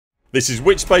This is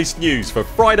Witch-based news for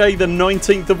Friday the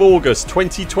 19th of August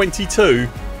 2022.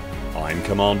 I'm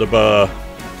Commander Burr.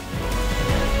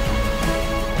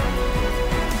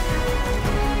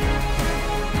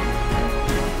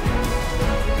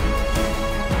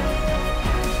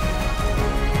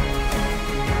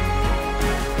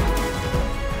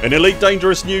 In Elite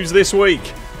Dangerous news this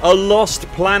week, a lost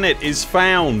planet is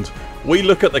found. We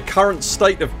look at the current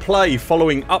state of play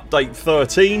following update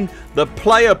 13, the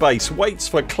Playerbase waits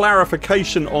for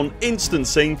clarification on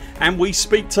instancing, and we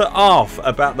speak to Arf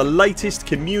about the latest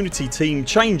community team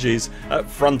changes at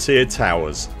Frontier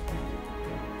Towers.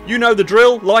 You know the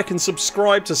drill, like and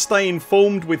subscribe to stay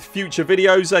informed with future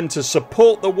videos, and to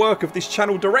support the work of this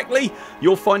channel directly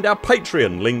you'll find our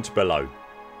Patreon linked below.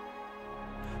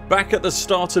 Back at the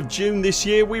start of June this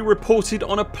year we reported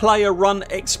on a player run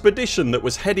expedition that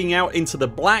was heading out into the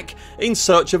black in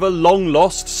search of a long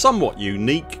lost, somewhat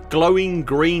unique, glowing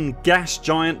green gas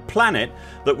giant planet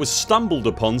that was stumbled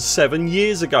upon 7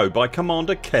 years ago by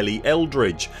Commander Kelly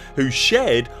Eldridge, who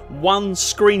shared one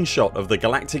screenshot of the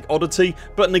Galactic Oddity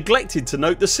but neglected to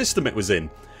note the system it was in,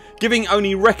 giving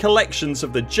only recollections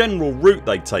of the general route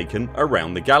they'd taken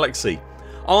around the galaxy.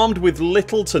 Armed with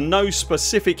little to no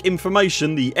specific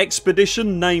information, the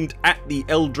expedition, named At the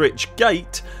Eldritch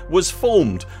Gate, was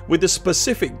formed with the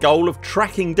specific goal of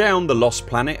tracking down the lost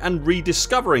planet and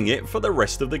rediscovering it for the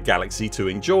rest of the galaxy to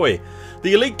enjoy.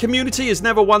 The elite community is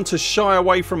never one to shy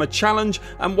away from a challenge,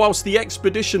 and whilst the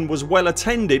expedition was well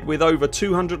attended with over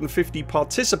 250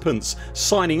 participants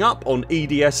signing up on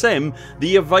EDSM,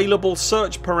 the available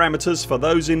search parameters for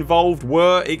those involved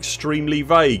were extremely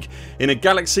vague. In a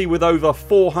galaxy with over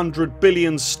 400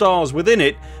 billion stars within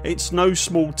it, it's no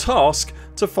small task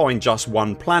to find just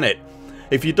one planet.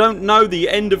 If you don't know the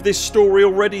end of this story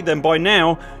already, then by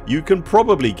now you can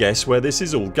probably guess where this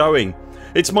is all going.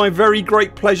 It's my very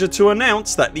great pleasure to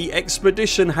announce that the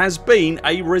expedition has been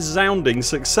a resounding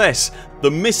success.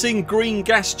 The missing green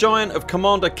gas giant of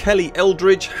Commander Kelly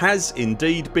Eldridge has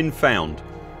indeed been found.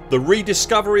 The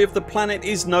rediscovery of the planet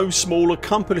is no small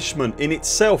accomplishment in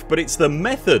itself, but it's the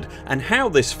method and how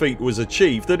this feat was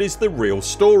achieved that is the real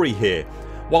story here.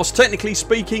 Whilst technically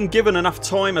speaking, given enough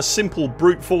time, a simple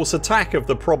brute force attack of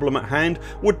the problem at hand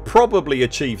would probably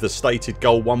achieve the stated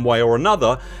goal one way or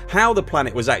another, how the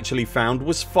planet was actually found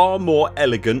was far more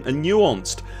elegant and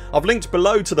nuanced. I've linked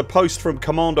below to the post from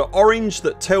Commander Orange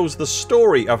that tells the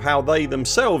story of how they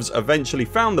themselves eventually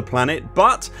found the planet,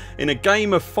 but in a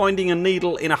game of finding a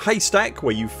needle in a haystack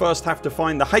where you first have to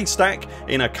find the haystack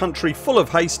in a country full of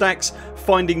haystacks,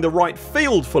 finding the right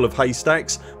field full of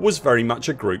haystacks was very much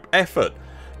a group effort.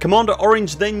 Commander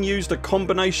Orange then used a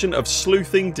combination of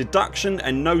sleuthing, deduction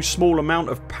and no small amount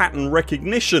of pattern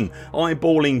recognition,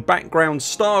 eyeballing background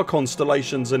star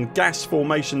constellations and gas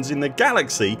formations in the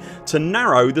galaxy to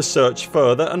narrow the search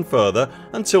further and further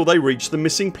until they reached the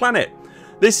missing planet.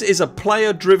 This is a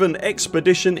player driven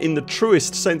expedition in the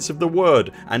truest sense of the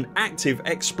word, an active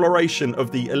exploration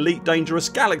of the Elite Dangerous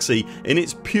galaxy in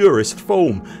its purest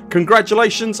form.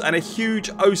 Congratulations and a huge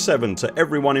 07 to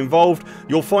everyone involved.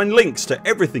 You'll find links to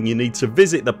everything you need to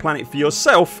visit the planet for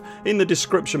yourself in the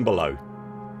description below.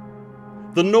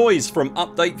 The noise from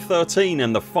update 13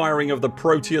 and the firing of the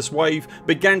Proteus wave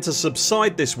began to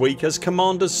subside this week as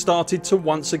commanders started to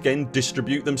once again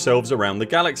distribute themselves around the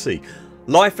galaxy.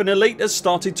 Life in Elite has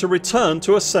started to return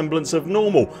to a semblance of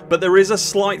normal, but there is a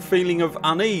slight feeling of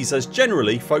unease as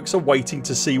generally folks are waiting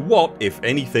to see what, if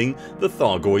anything, the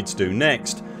Thargoids do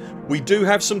next. We do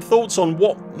have some thoughts on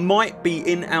what might be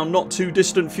in our not too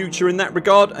distant future in that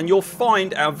regard, and you'll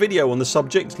find our video on the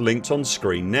subject linked on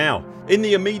screen now. In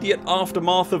the immediate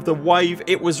aftermath of the wave,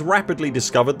 it was rapidly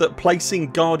discovered that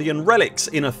placing Guardian relics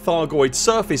in a Thargoid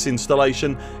surface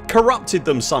installation corrupted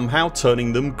them somehow,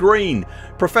 turning them green.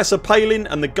 Professor Palin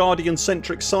and the Guardian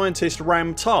centric scientist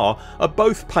Ram Tar are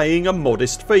both paying a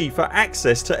modest fee for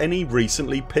access to any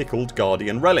recently pickled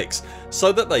Guardian relics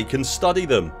so that they can study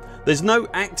them. There's no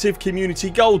active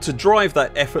community goal to drive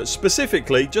that effort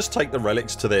specifically, just take the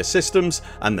relics to their systems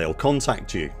and they'll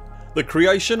contact you. The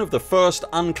creation of the first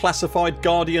unclassified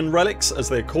Guardian relics, as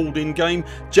they're called in game,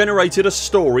 generated a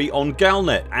story on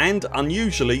Galnet, and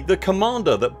unusually the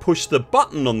commander that pushed the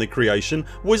button on the creation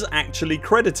was actually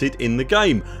credited in the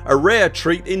game, a rare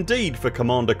treat indeed for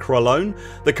Commander Kralone.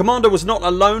 The commander was not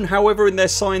alone however in their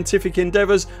scientific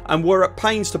endeavours, and were at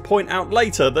pains to point out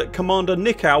later that Commander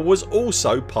Nikau was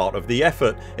also part of the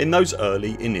effort in those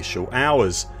early initial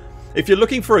hours. If you're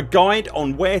looking for a guide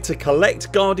on where to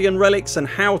collect Guardian relics and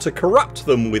how to corrupt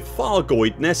them with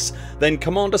Thargoidness, then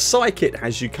Commander Psykit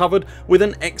has you covered with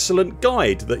an excellent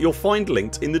guide that you'll find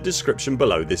linked in the description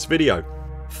below this video.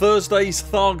 Thursday's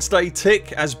Thargs Day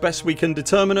tick, as best we can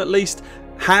determine at least,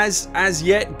 has as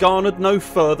yet garnered no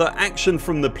further action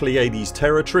from the Pleiades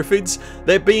Terratriffids.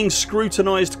 They're being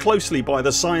scrutinised closely by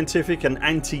the scientific and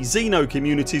anti-Xeno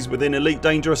communities within Elite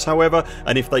Dangerous however,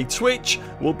 and if they twitch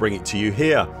we'll bring it to you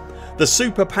here. The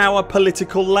superpower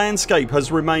political landscape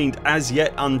has remained as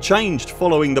yet unchanged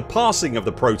following the passing of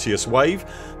the Proteus wave.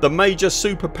 The major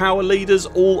superpower leaders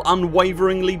all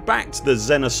unwaveringly backed the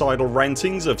xenocidal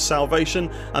rantings of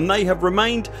Salvation, and they have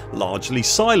remained largely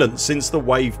silent since the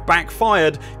wave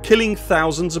backfired, killing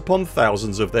thousands upon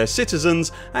thousands of their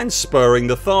citizens and spurring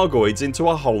the Thargoids into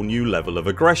a whole new level of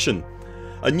aggression.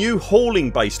 A new hauling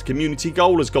based community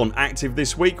goal has gone active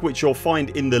this week, which you'll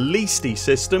find in the Leasty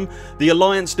system. The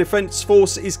Alliance Defence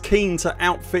Force is keen to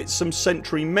outfit some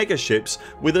Sentry megaships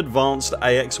with advanced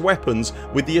AX weapons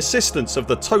with the assistance of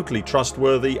the totally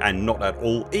trustworthy and not at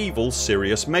all evil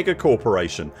Sirius Mega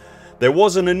Corporation. There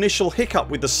was an initial hiccup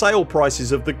with the sale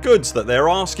prices of the goods that they're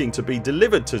asking to be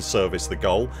delivered to service the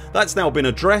goal. That's now been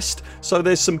addressed, so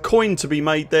there's some coin to be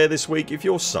made there this week if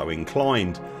you're so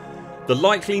inclined. The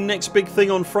likely next big thing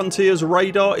on Frontier's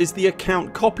radar is the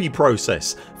account copy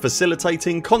process,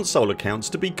 facilitating console accounts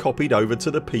to be copied over to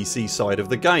the PC side of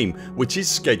the game, which is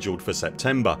scheduled for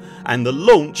September, and the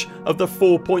launch of the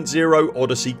 4.0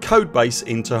 Odyssey codebase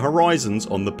into Horizons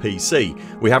on the PC.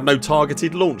 We have no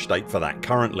targeted launch date for that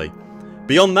currently.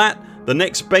 Beyond that, the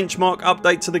next benchmark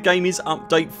update to the game is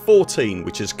update 14,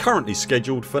 which is currently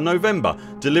scheduled for November,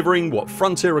 delivering what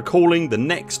Frontier are calling the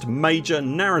next major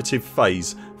narrative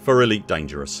phase for Elite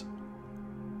Dangerous.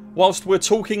 Whilst we're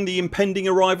talking the impending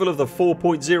arrival of the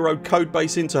 4.0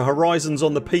 codebase into Horizons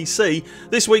on the PC,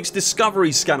 this week's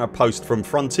Discovery Scanner post from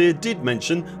Frontier did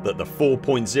mention that the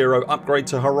 4.0 upgrade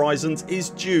to Horizons is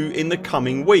due in the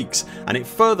coming weeks, and it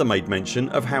further made mention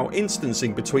of how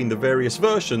instancing between the various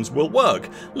versions will work,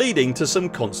 leading to some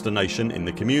consternation in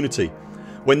the community.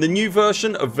 When the new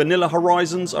version of Vanilla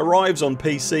Horizons arrives on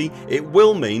PC, it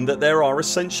will mean that there are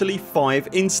essentially 5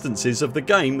 instances of the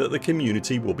game that the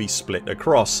community will be split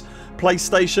across.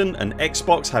 PlayStation and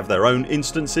Xbox have their own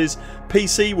instances,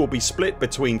 PC will be split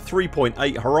between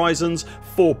 3.8 Horizons,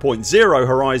 4.0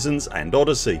 Horizons and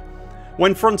Odyssey.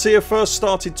 When Frontier first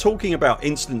started talking about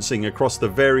instancing across the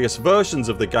various versions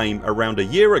of the game around a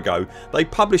year ago, they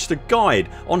published a guide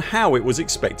on how it was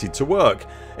expected to work.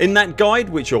 In that guide,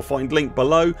 which you'll find linked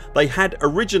below, they had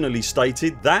originally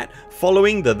stated that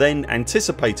following the then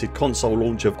anticipated console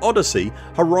launch of Odyssey,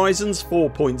 Horizons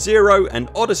 4.0 and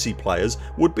Odyssey players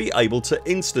would be able to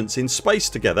instance in space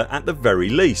together at the very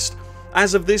least.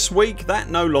 As of this week that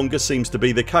no longer seems to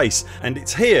be the case, and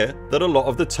it's here that a lot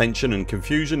of the tension and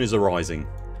confusion is arising.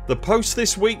 The post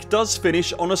this week does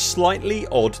finish on a slightly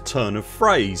odd turn of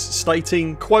phrase,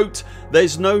 stating quote,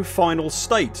 "There's no final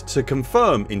state to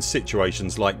confirm in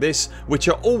situations like this, which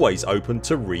are always open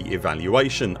to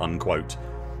re-evaluation," unquote.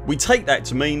 We take that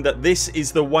to mean that this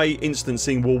is the way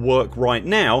instancing will work right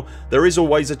now. There is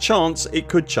always a chance it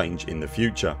could change in the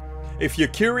future. If you're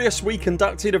curious, we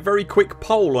conducted a very quick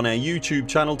poll on our YouTube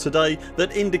channel today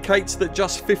that indicates that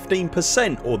just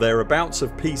 15% or thereabouts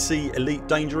of PC Elite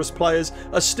Dangerous players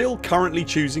are still currently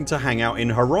choosing to hang out in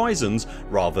Horizons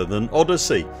rather than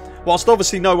Odyssey. Whilst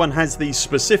obviously no one has these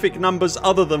specific numbers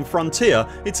other than Frontier,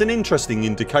 it's an interesting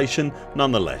indication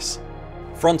nonetheless.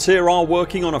 Frontier are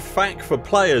working on a FAQ for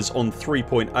players on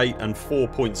 3.8 and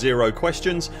 4.0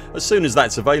 questions. As soon as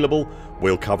that's available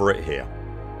we'll cover it here.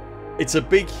 It's a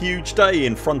big huge day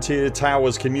in Frontier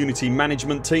Towers community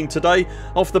management team today.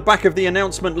 Off the back of the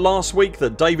announcement last week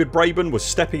that David Braben was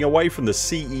stepping away from the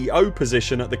CEO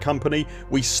position at the company,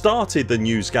 we started the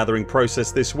news gathering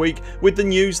process this week with the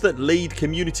news that lead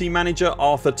community manager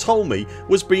Arthur Tolmie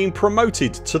was being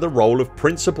promoted to the role of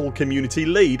principal community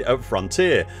lead at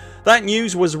Frontier. That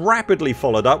news was rapidly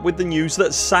followed up with the news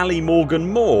that Sally Morgan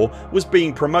Moore was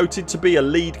being promoted to be a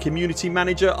lead community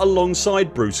manager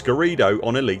alongside Bruce Garrido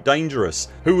on Elite Dangerous,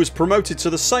 who was promoted to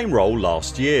the same role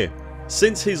last year.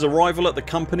 Since his arrival at the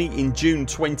company in June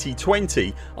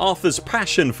 2020, Arthur's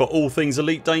passion for all things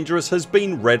Elite Dangerous has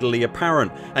been readily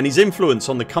apparent, and his influence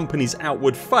on the company's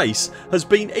outward face has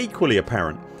been equally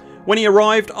apparent. When he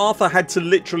arrived, Arthur had to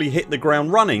literally hit the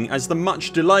ground running as the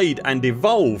much delayed and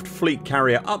evolved Fleet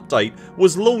Carrier update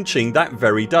was launching that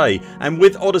very day, and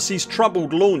with Odyssey's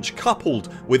troubled launch coupled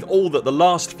with all that the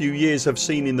last few years have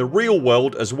seen in the real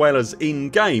world as well as in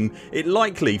game, it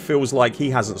likely feels like he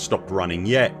hasn't stopped running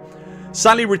yet.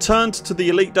 Sally returned to the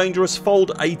Elite Dangerous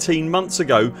fold 18 months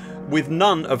ago with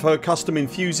none of her custom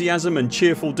enthusiasm and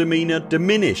cheerful demeanour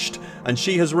diminished, and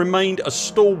she has remained a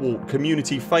stalwart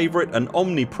community favourite and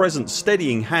omnipresent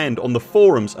steadying hand on the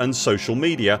forums and social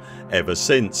media ever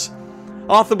since.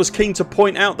 Arthur was keen to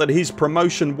point out that his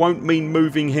promotion won't mean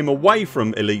moving him away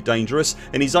from Elite Dangerous.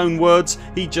 In his own words,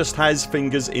 he just has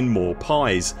fingers in more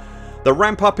pies. The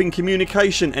ramp up in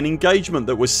communication and engagement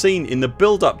that was seen in the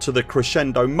build up to the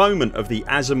crescendo moment of the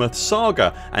Azimuth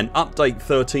Saga and Update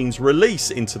 13's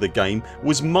release into the game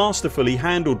was masterfully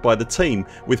handled by the team,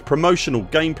 with promotional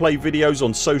gameplay videos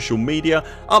on social media,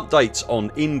 updates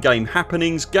on in-game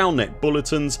happenings, Galnet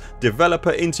bulletins,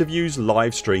 developer interviews,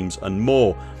 live streams and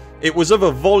more. It was of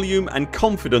a volume and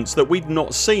confidence that we'd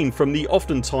not seen from the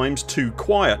oftentimes too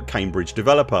quiet Cambridge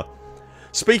developer.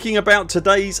 Speaking about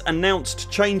today's announced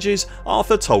changes,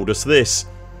 Arthur told us this: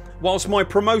 "Whilst my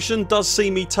promotion does see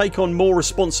me take on more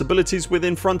responsibilities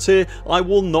within Frontier, I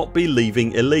will not be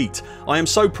leaving Elite. I am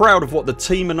so proud of what the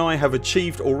team and I have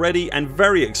achieved already and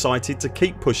very excited to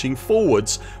keep pushing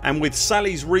forwards, and with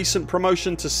Sally's recent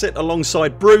promotion to sit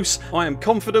alongside Bruce, I am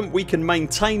confident we can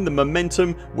maintain the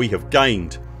momentum we have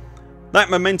gained." That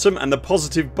momentum and the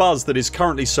positive buzz that is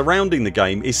currently surrounding the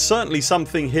game is certainly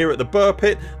something here at the Burr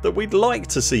Pit that we'd like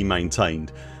to see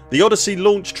maintained. The Odyssey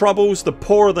launch troubles, the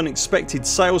poorer than expected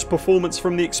sales performance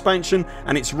from the expansion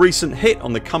and its recent hit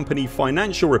on the company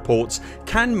financial reports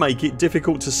can make it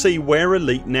difficult to see where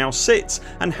Elite now sits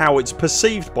and how it's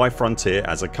perceived by Frontier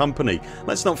as a company.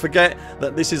 Let's not forget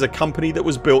that this is a company that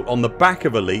was built on the back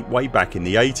of Elite way back in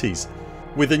the 80s.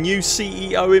 With a new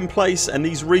CEO in place and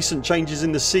these recent changes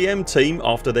in the CM team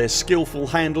after their skillful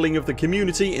handling of the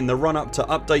community in the run up to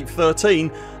update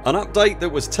 13, an update that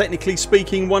was technically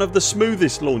speaking one of the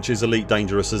smoothest launches Elite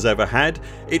Dangerous has ever had,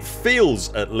 it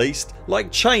feels at least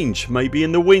like change may be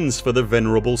in the winds for the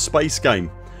venerable space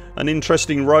game. An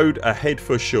interesting road ahead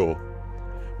for sure.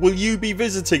 Will you be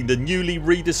visiting the newly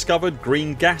rediscovered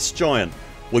green gas giant?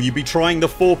 Will you be trying the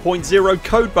 4.0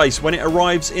 codebase when it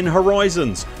arrives in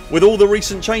Horizons? With all the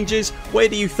recent changes, where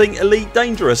do you think Elite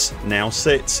Dangerous now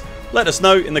sits? Let us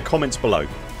know in the comments below.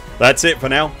 That's it for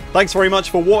now. Thanks very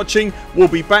much for watching. We'll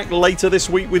be back later this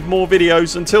week with more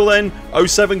videos. Until then,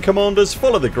 07 Commanders,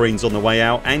 follow the greens on the way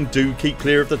out and do keep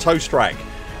clear of the toast track.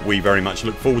 We very much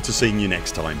look forward to seeing you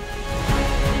next time.